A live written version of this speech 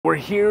We're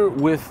here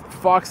with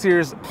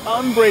Foxeer's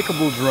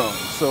Unbreakable drone.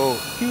 So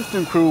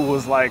Houston crew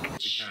was like,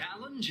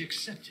 challenge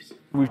accepted.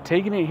 We've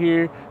taken it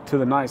here to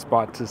the night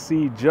spot to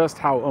see just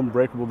how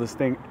unbreakable this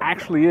thing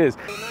actually is.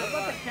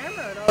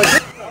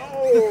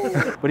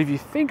 But if you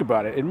think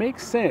about it, it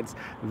makes sense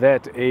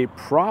that a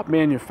prop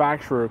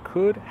manufacturer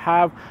could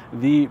have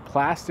the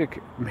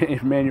plastic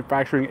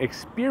manufacturing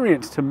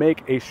experience to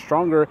make a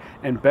stronger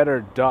and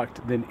better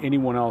duct than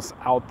anyone else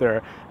out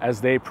there,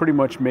 as they pretty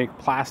much make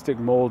plastic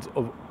molds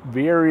of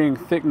varying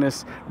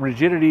thickness,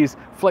 rigidities,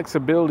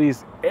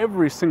 flexibilities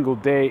every single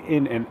day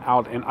in and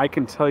out. And I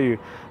can tell you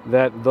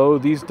that though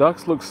these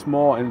ducts look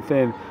small and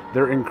thin,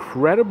 they're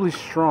incredibly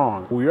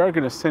strong. We are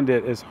going to send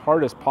it as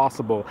hard as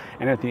possible,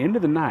 and at the end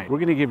of the night we're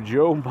going to give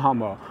Joe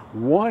Mama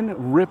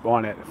one rip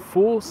on it,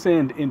 full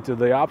send into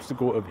the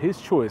obstacle of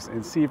his choice,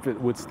 and see if it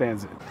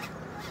withstands it.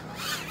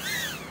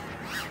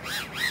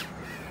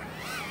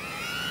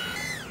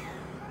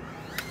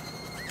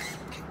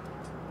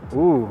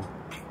 Ooh.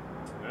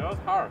 That was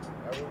hard.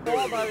 That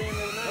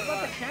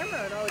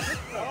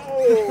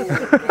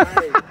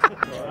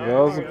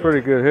was a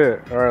pretty good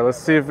hit. All right, let's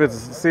see if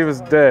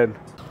it's dead.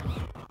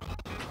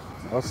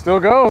 Oh, it still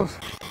goes.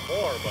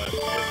 But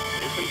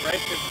it's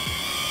impressive.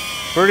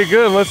 Pretty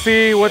good. Let's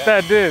see what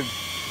that did.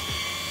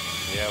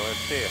 Yeah, let's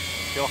see.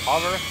 Still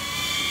hover.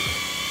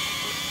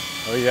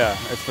 Oh yeah,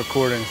 it's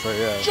recording, so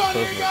yeah.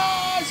 Johnny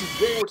guys!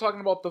 Today we're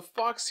talking about the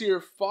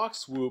Foxeer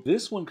Foxwhoop.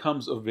 This one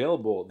comes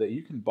available that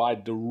you can buy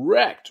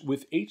direct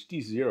with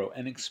HDzero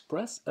and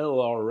Express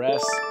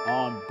LRS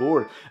on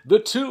board. The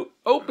two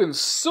open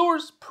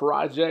source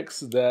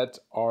projects that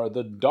are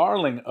the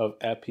darling of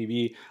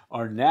FPV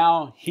are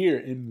now here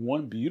in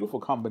one beautiful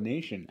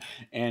combination.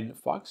 And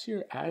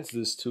Foxeer adds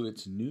this to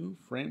its new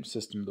frame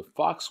system, the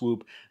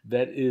Foxwhoop,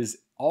 that is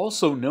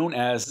also known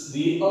as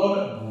the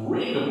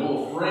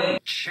Unbreakable Frame.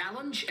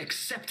 Challenge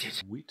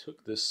accepted. We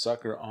took this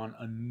sucker on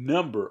a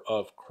number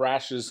of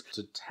crashes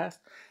to test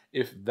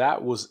if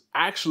that was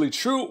actually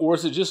true, or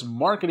is it just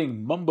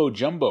marketing mumbo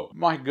jumbo.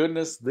 My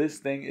goodness, this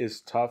thing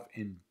is tough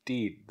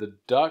indeed. The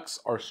ducts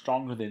are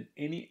stronger than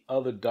any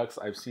other ducts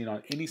I've seen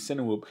on any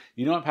Cinewhoop.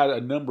 You know, I've had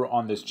a number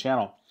on this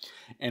channel,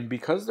 and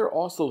because they're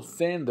also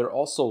thin, they're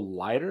also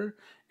lighter,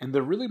 and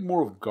they're really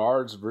more of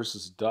guards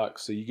versus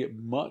ducks, so you get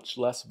much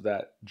less of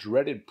that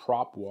dreaded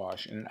prop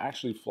wash, and it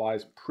actually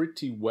flies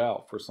pretty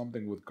well for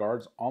something with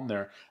guards on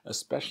there,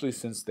 especially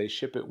since they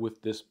ship it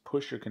with this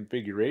pusher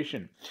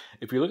configuration.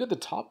 If you look at the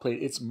top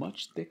plate, it's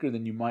much thicker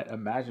than you might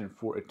imagine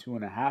for a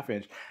 2.5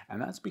 inch,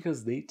 and that's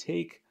because they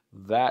take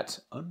that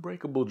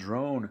Unbreakable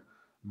drone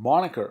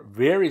moniker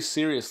very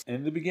serious.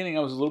 In the beginning,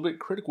 I was a little bit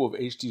critical of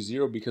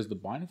HDzero because the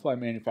bind and fly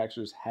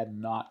manufacturers had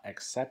not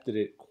accepted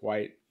it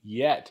quite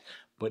yet.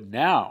 But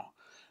now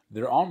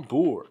they're on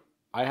board.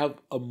 I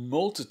have a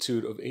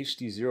multitude of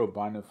HDzero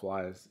bind and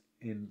flies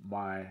in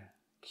my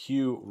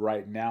queue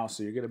right now,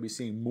 so you're going to be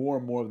seeing more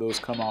and more of those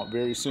come out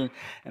very soon.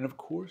 And of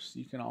course,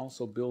 you can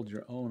also build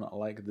your own,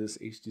 like this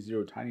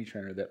HDzero tiny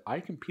trainer that I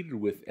competed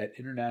with at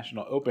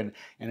International Open,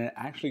 and it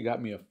actually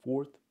got me a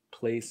 4th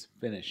place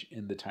finish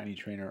in the tiny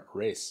trainer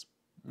race.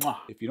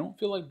 If you don't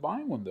feel like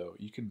buying one though,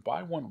 you can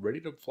buy one ready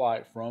to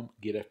fly from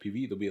Get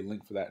FPV. There'll be a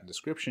link for that in the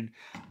description.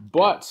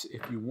 But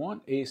if you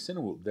want a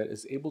Cinewhoop that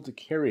is able to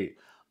carry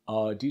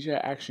a DJI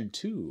Action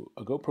 2,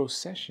 a GoPro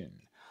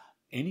Session,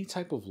 any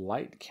type of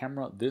light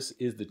camera, this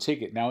is the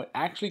ticket. Now, it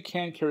actually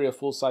can carry a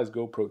full-size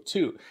GoPro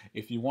 2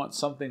 if you want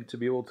something to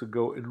be able to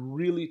go in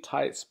really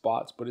tight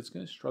spots, but it's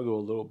going to struggle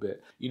a little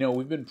bit. You know,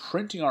 we've been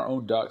printing our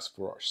own ducts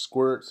for our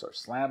squirts, our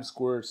slam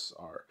squirts,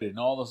 and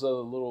all those other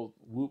little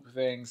whoop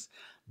things,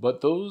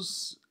 but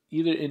those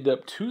either end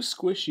up too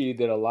squishy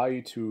that allow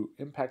you to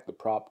impact the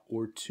prop,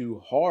 or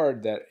too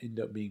hard that end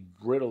up being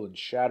brittle and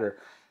shatter.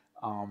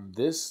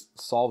 This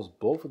solves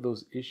both of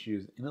those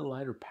issues in a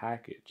lighter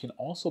package. You can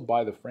also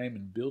buy the frame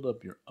and build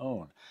up your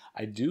own.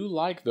 I do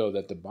like though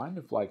that the bind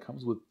and fly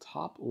comes with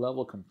top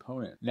level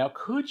component. Now,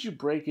 could you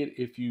break it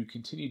if you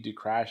continue to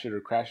crash it or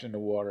crash into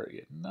water?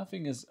 Yeah,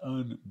 nothing is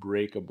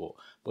unbreakable,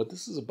 but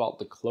this is about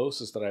the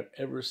closest that I've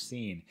ever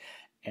seen.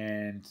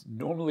 And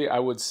normally I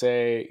would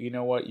say, you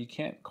know what, you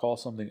can't call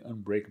something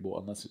unbreakable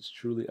unless it's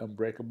truly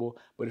unbreakable.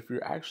 But if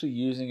you're actually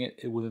using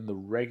it within the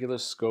regular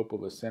scope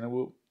of a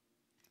Cinewhoop,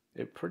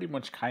 it pretty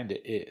much kind of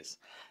is.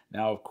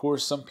 Now, of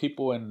course, some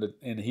people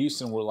in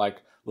Houston were like,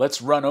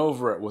 let's run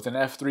over it with an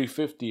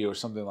F350 or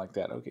something like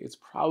that. Okay, it's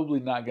probably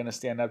not going to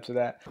stand up to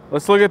that.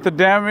 Let's look at the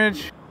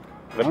damage.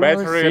 The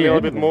battery a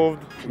little bit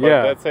moved, but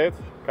yeah, that's it.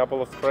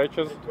 Couple of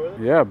scratches.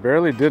 Yeah,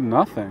 barely did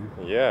nothing.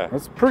 Yeah.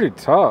 That's pretty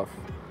tough.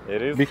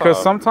 It is because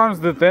tough. Sometimes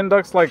the thin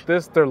ducts like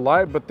this, they're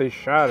light, but they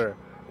shatter.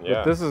 Yeah.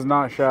 But this is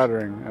not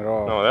shattering at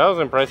all. No, that was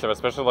impressive,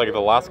 especially like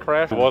the last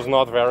crash. It was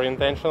not very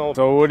intentional.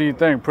 So what do you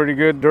think? Pretty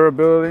good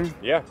durability?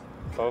 Yeah,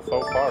 so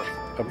far.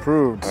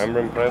 Approved. I'm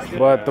impressed.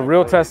 But the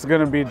real test is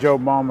going to be Joe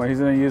Mama. He's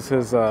going to use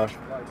his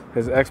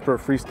expert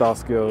freestyle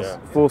skills. Yeah.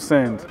 Full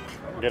send.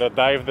 Gonna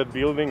dive that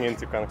building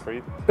into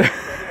concrete.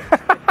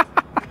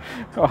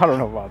 I don't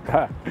know about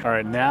that. All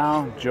right,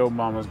 now Joe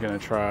Mama's going to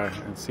try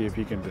and see if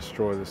he can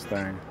destroy this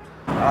thing.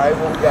 Alright,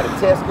 well, we got a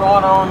test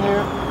going on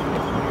here.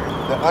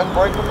 The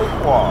Unbreakable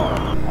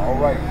quad.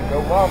 Alright,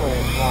 no mama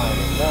is flying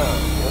it down.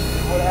 Let's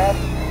see what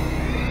happens.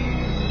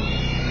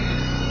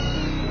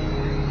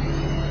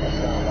 That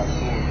sounds like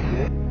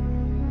bullshit.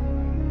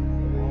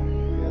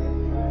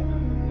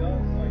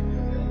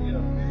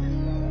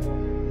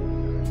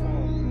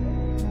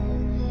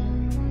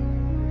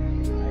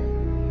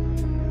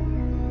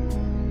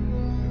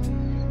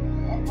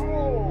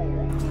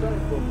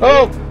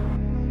 Oh!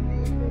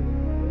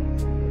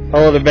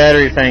 Oh, the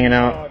battery's hanging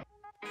out.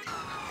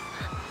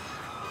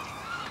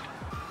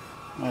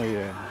 Oh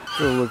yeah,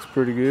 still looks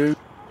pretty good.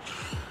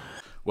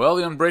 Well,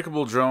 the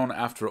Unbreakable drone,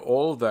 after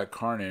all of that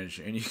carnage,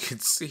 and you can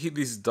see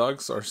these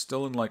ducks are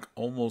still in like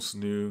almost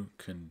new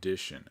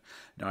condition.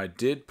 Now, I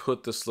did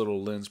put this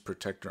little lens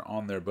protector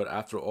on there, but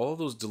after all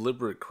those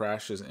deliberate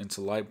crashes into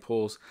light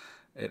poles,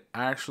 it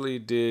actually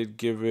did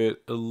give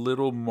it a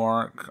little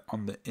mark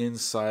on the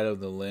inside of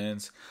the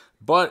lens.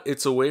 But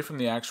it's away from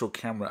the actual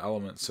camera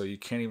element, so you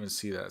can't even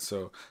see that.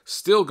 So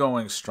still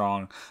going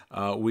strong.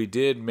 We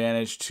did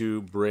manage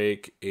to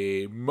break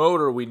a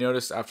motor. We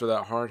noticed after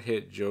that hard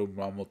hit, Joe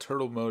Mama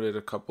turtle moded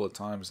a couple of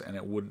times and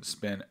it wouldn't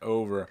spin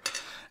over.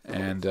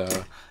 And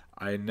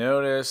I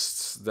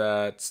noticed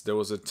that there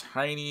was a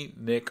tiny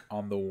nick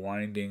on the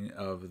winding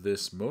of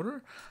this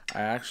motor.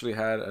 I actually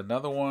had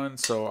another one,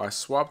 so I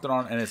swapped it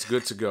on and it's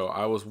good to go.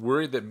 I was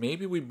worried that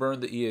maybe we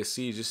burned the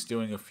ESC just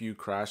doing a few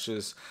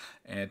crashes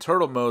and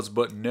turtle modes,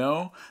 but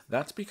no,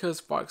 that's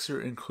because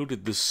Foxeer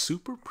included the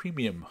super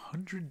premium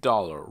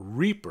 $100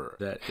 Reaper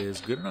that is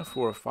good enough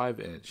for a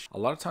 5-inch. A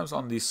lot of times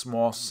on these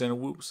small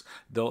Cinewhoops,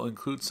 they'll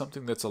include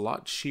something that's a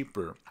lot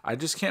cheaper. I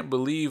just can't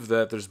believe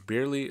that there's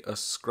barely a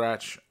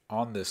scratch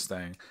on this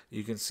thing.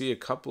 You can see a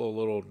couple of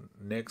little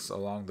nicks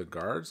along the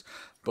guards,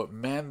 but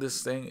man,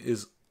 this thing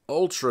is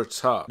ultra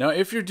tough. Now,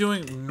 if you're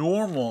doing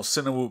normal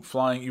Cinewhoop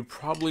flying, you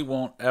probably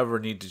won't ever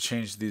need to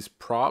change these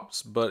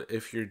props, but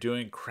if you're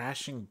doing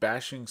crashing,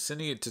 bashing,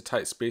 sending it to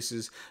tight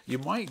spaces, you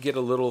might get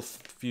a little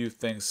few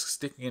things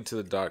sticking into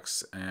the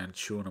ducts and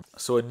chewing them.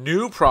 So a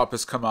new prop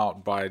has come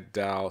out by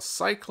Dow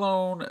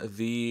Cyclone,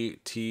 the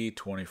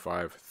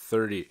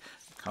T2530.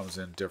 Comes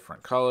in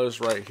different colors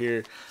right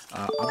here.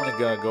 I'm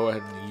gonna go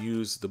ahead and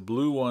use the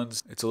blue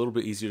ones. It's a little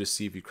bit easier to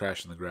see if you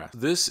crash in the grass.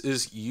 This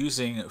is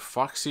using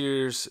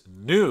Foxeer's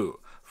new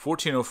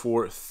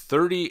 1404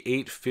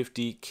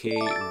 3850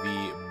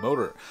 kV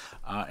motor.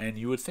 And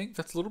you would think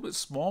that's a little bit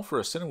small for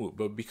a Cinewhoop,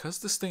 but because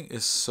this thing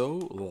is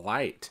so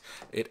light,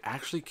 it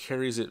actually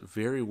carries it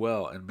very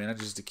well and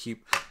manages to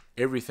keep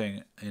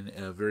everything in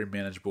a very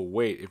manageable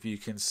weight. If you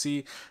can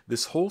see,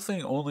 this whole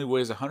thing only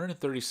weighs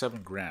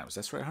 137 grams.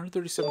 That's right,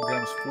 137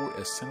 grams for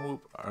a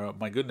Cinewhoop.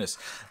 My goodness.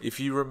 If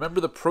you remember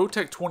the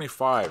ProTech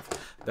 25,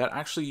 that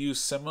actually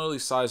used similarly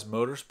sized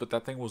motors, but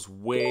that thing was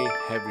way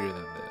heavier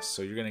than this.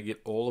 So you're going to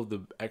get all of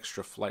the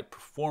extra flight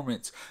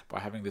performance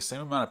by having the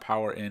same amount of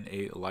power in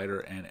a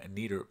lighter and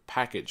neater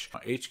package.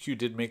 HQ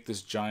did make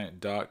this giant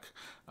duck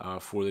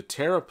for the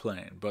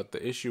Terraplane, but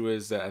the issue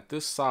is that at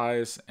this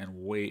size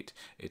and weight,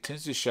 it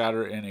tends to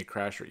shatter in a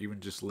crash or even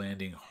just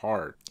landing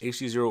hard.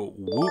 HDzero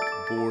Whoop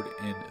board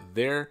in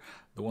there,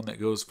 the one that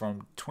goes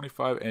from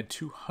 25 and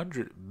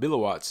 200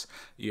 milliwatts.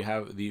 You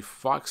have the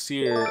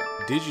Foxeer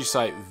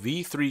DigiSight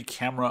V3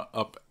 camera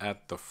up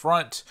at the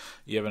front.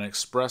 You have an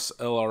Express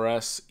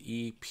LRS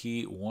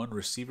EP1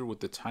 receiver with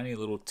the tiny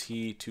little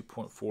T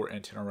 2.4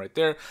 antenna right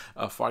there.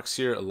 A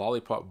Foxeer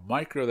Lollipop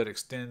Micro that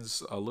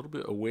extends a little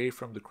bit away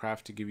from the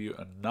craft to give you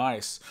a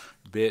nice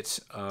bit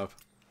of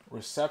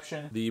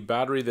reception. The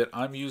battery that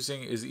I'm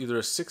using is either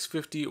a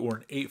 650 or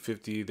an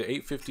 850. The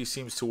 850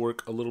 seems to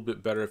work a little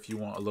bit better if you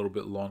want a little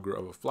bit longer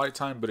of a flight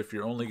time, but if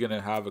you're only going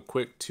to have a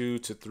quick 2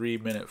 to 3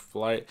 minute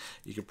flight,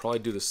 you could probably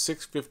do the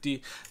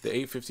 650. The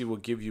 850 will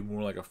give you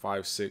more like a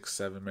 5, 6,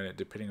 7 minute,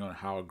 depending on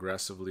how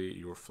aggressively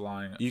you're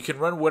flying. You can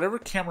run whatever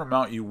camera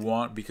mount you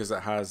want because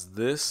it has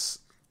this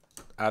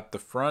at the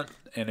front,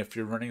 and if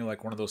you're running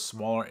like one of those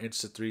smaller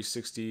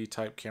Insta360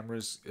 type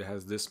cameras, it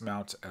has this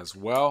mount as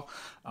well.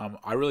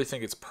 I really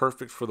think it's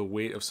perfect for the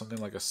weight of something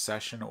like a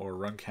Session or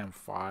a Runcam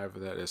 5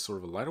 that is sort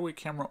of a lighter weight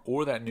camera,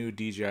 or that new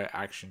DJI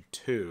Action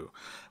 2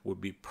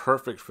 would be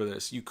perfect for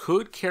this. You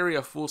could carry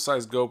a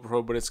full-size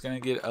GoPro, but it's going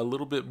to get a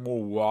little bit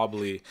more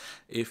wobbly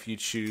if you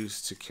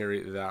choose to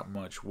carry that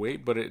much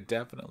weight, but it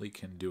definitely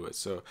can do it.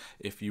 So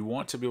if you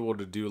want to be able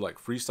to do like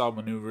freestyle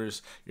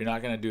maneuvers, you're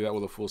not going to do that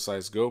with a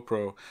full-size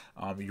GoPro.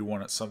 You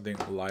want something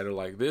lighter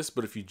like this,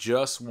 but if you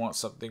just want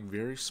something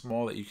very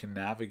small that you can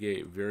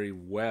navigate very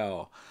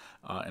well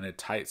in a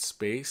tight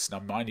space.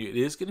 Now, mind you, it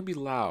is going to be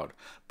loud,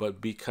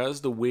 but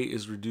because the weight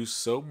is reduced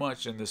so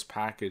much in this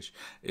package,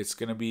 it's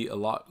going to be a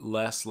lot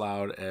less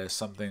loud as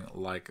something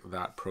like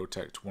that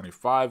ProTech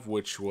 25,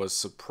 which was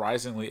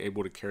surprisingly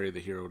able to carry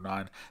the Hero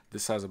 9.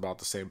 This has about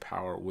the same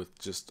power with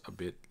just a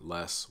bit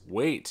less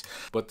weight.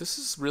 But this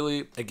is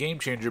really a game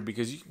changer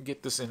because you can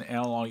get this in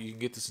analog, you can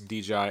get this in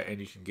DJI, and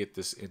you can get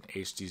this in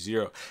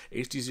HDzero.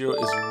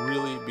 HDzero is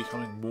really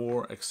becoming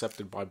more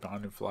accepted by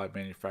bound and fly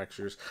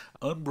manufacturers.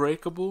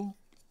 Unbreakable,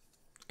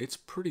 it's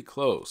pretty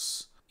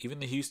close. even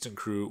the Houston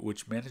crew,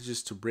 which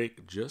manages to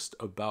break just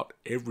about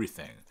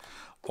everything.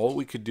 All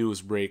we could do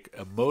was break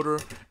a motor,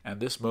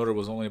 and this motor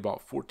was only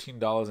about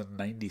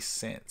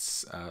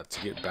 $14.90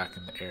 to get back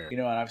in the air. You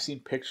know, and I've seen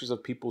pictures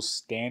of people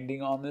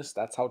standing on this.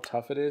 That's how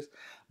tough it is.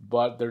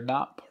 But they're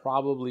not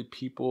probably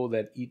people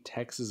that eat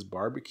Texas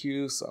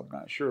barbecue, so I'm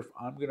not sure if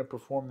I'm going to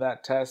perform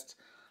that test,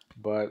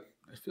 but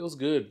it feels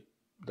good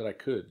that I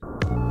could.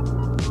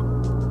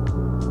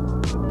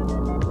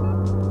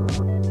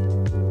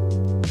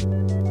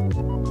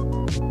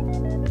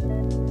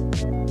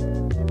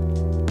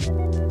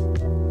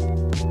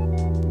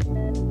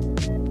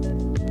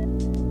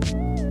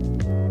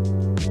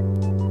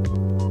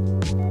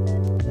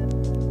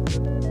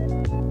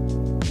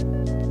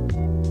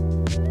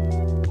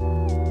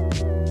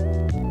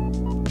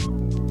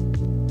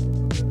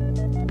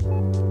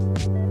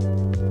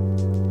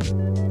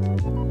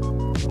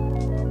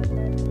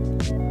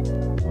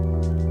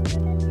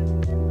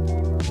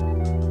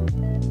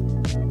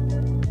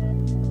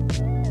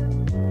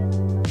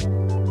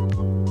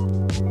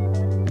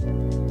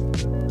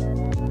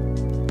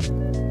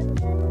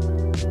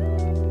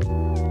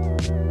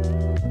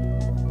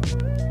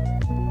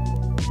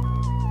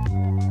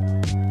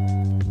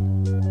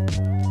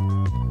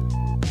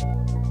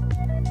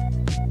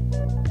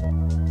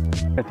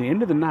 At the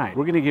end of the night,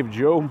 we're gonna give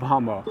Joe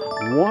Mama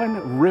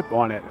one rip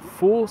on it,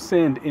 full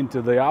send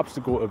into the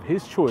obstacle of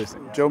his choice.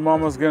 Joe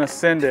Mama's gonna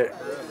send it.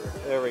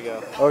 There we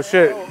go. Oh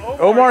shit,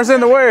 Omar's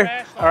in the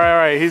way. All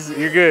right,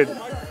 you're good.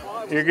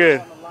 You're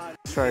good.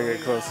 Let's try to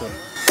get closer.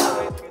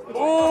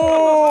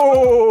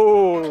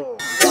 Oh!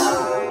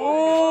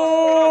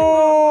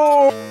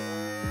 Oh!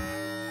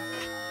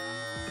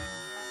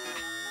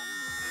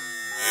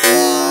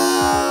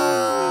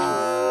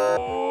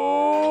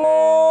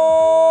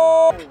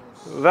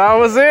 That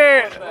was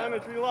it.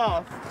 We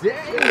lost.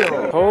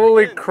 Damn.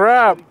 Holy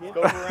crap.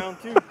 Go for round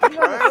two.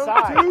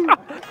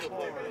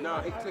 No,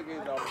 he took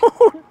his off.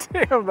 Oh,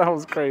 damn, that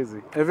was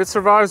crazy. If it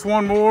survives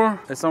one more,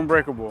 it's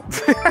unbreakable.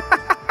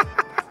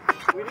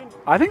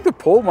 I think the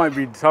pole might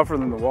be tougher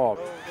than the wall.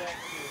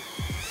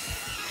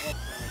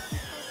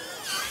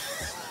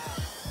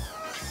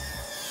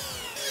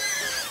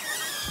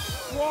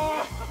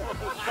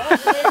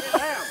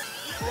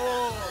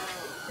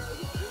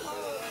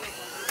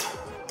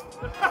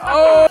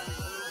 Oh!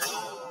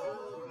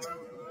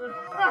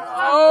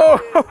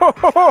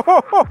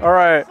 Oh! All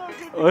right,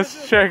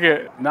 let's check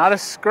it. Not a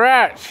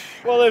scratch.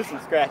 Well, there's some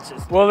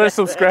scratches. Well, there's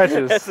some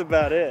scratches. That's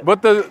about it.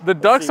 But the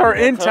ducks are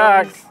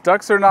intact. Tones.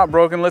 Ducks are not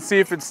broken. Let's see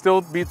if it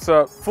still beats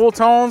up. Full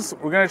tones.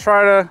 We're gonna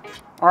try to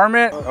arm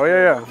it. Oh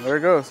yeah, there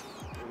it goes.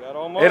 We got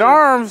all It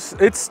arms.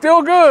 It's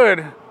still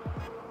good.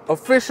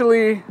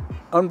 Officially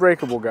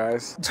unbreakable,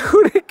 guys.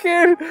 Do it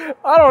again.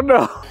 I don't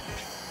know.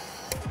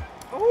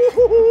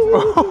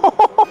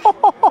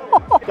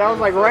 That was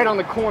like right on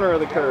the corner of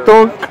the curve.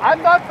 I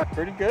thought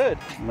pretty good.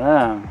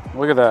 Man,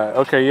 look at that.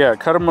 Okay, yeah,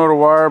 cut a motor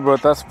wire,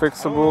 but that's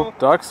fixable.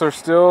 Ducks are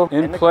still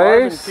in And the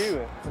place. carbon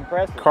too. It's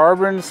impressive.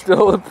 Carbon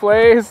still in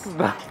place.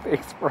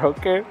 Nothing's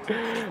broken.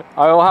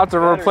 I will have to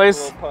Battery's replace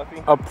a little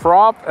puffy. a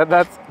prop, and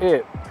that's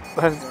it.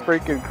 That's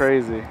freaking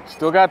crazy.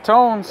 Still got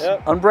tones.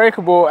 Yep.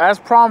 Unbreakable, as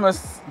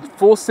promised.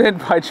 Full send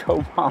by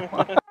Joe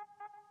Mama.